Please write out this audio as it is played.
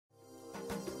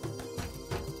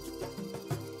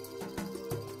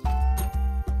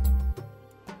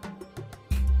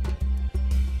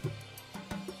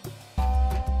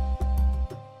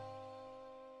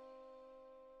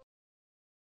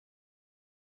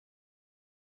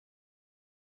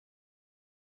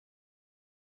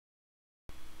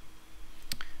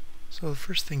So the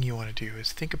first thing you want to do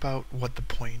is think about what the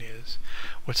point is.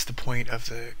 What's the point of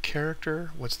the character?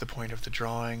 What's the point of the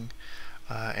drawing?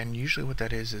 And usually what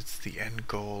that is, it's the end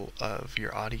goal of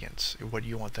your audience, what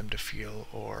you want them to feel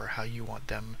or how you want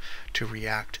them to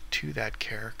react to that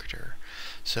character.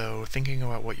 So thinking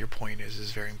about what your point is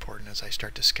very important as I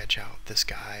start to sketch out this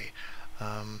guy.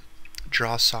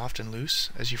 Draw soft and loose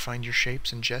as you find your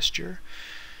shapes and gesture.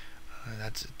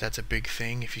 That's a big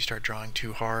thing. If you start drawing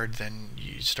too hard, then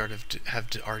you have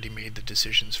already made the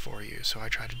decisions for you. So I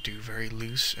try to do very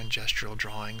loose and gestural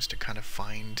drawings to kind of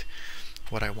find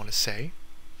what I want to say.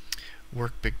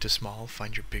 Work big to small,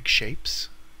 find your big shapes,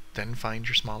 then find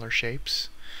your smaller shapes,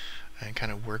 and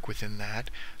kind of work within that,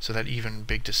 so that even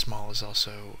big to small is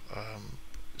also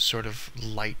sort of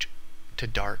light to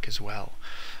dark as well.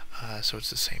 So it's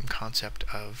the same concept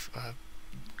of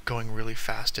going really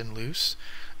fast and loose,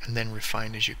 and then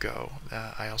refine as you go.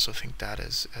 I also think that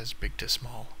as big to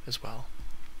small as well.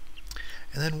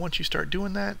 And then once you start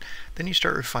doing that, then you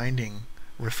start refining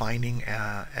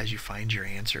as you find your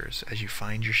answers, as you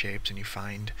find your shapes, and you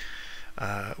find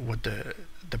what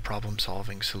the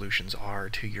problem-solving solutions are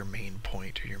to your main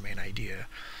point or your main idea.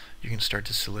 You can start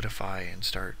to solidify and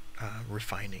start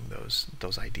refining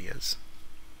those ideas.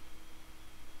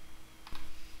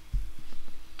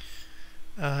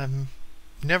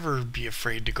 Never be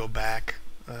afraid to go back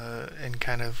and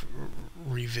kind of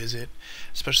revisit,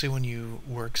 especially when you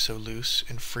work so loose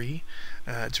and free.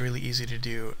 It's really easy to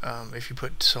do. If you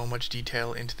put so much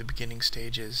detail into the beginning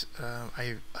stages,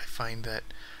 I find that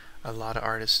a lot of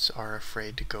artists are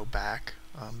afraid to go back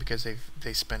because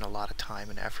they spend a lot of time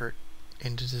and effort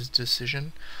into this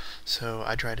decision. So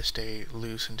I try to stay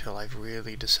loose until I've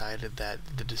really decided that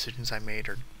the decisions I made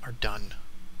are done,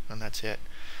 and that's it.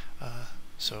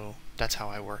 So that's how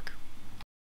I work.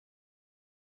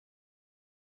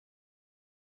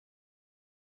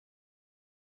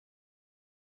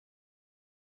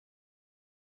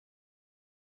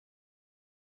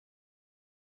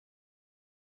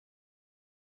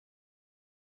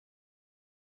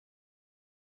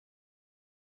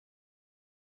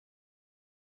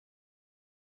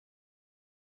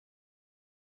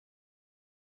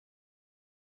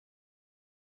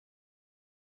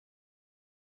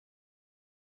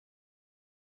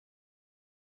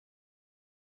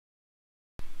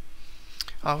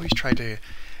 I always try to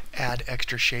add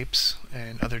extra shapes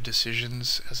and other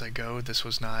decisions as I go. This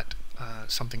was not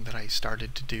something that I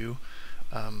started to do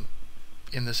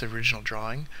in this original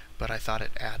drawing, but I thought it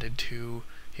added to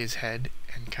his head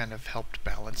and kind of helped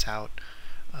balance out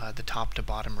the top to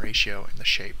bottom ratio in the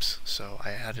shapes. So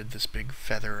I added this big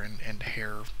feather and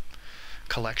hair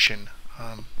collection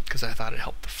because I thought it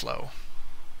helped the flow.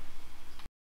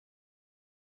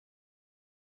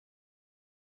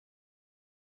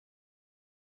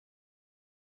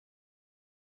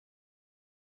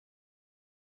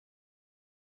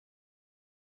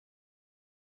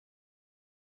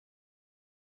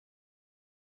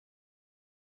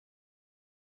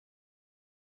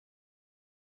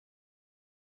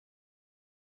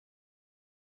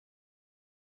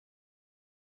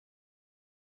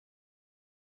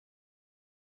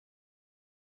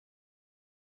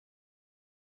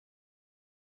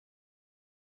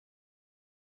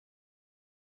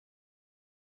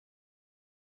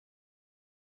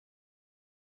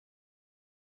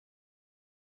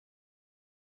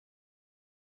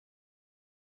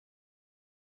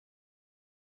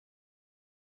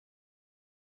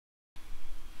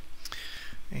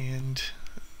 And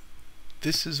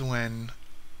this is when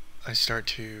I start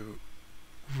to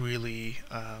really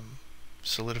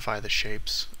solidify the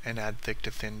shapes and add thick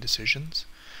to thin decisions.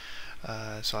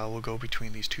 So I will go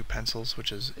between these two pencils,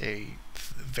 which is a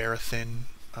very thin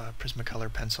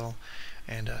Prismacolor pencil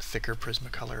and a thicker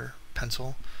Prismacolor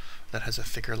pencil that has a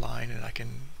thicker line, and I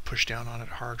can push down on it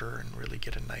harder and really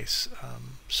get a nice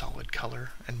solid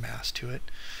color and mass to it.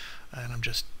 And I'm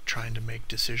just trying to make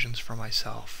decisions for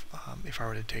myself if I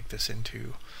were to take this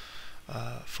into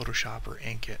Photoshop or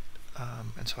ink it.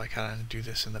 And so I kind of do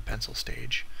this in the pencil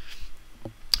stage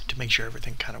to make sure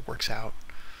everything kind of works out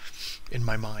in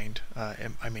my mind.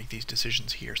 And I make these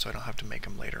decisions here so I don't have to make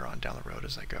them later on down the road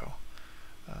as I go.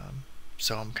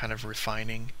 So I'm kind of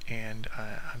refining, and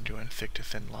I'm doing thick to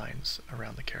thin lines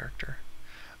around the character.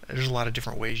 There's a lot of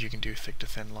different ways you can do thick to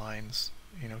thin lines.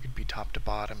 You know, it could be top to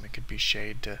bottom, it could be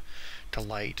shade to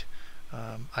light.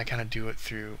 I kind of do it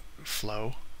through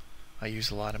flow. I use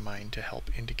a lot of mine to help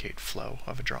indicate flow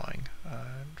of a drawing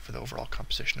for the overall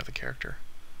composition of the character.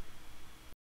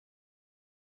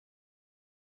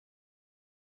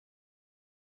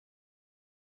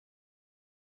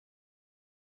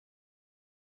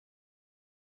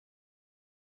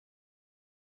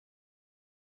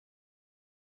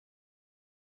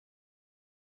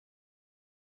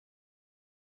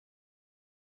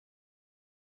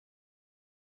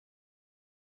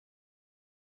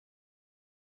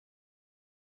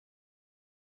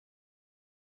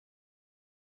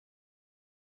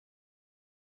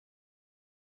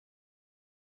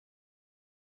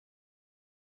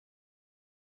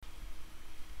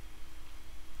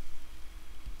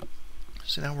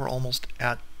 So now we're almost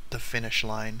at the finish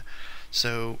line.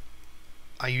 So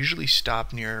I usually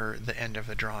stop near the end of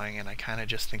the drawing and I kind of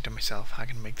just think to myself, how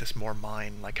can I make this more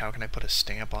mine? Like, how can I put a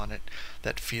stamp on it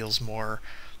that feels more,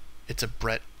 it's a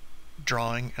Brett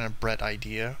drawing and a Brett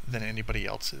idea than anybody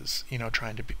else's, you know,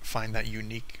 trying to find that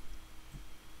unique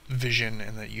vision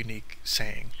and that unique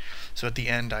saying. So at the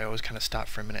end I always kind of stop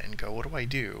for a minute and go, what do I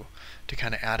do to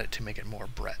kind of add it to make it more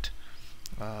Brett?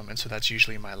 And so that's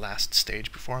usually my last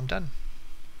stage before I'm done.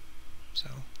 So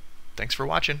thanks for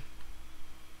watching.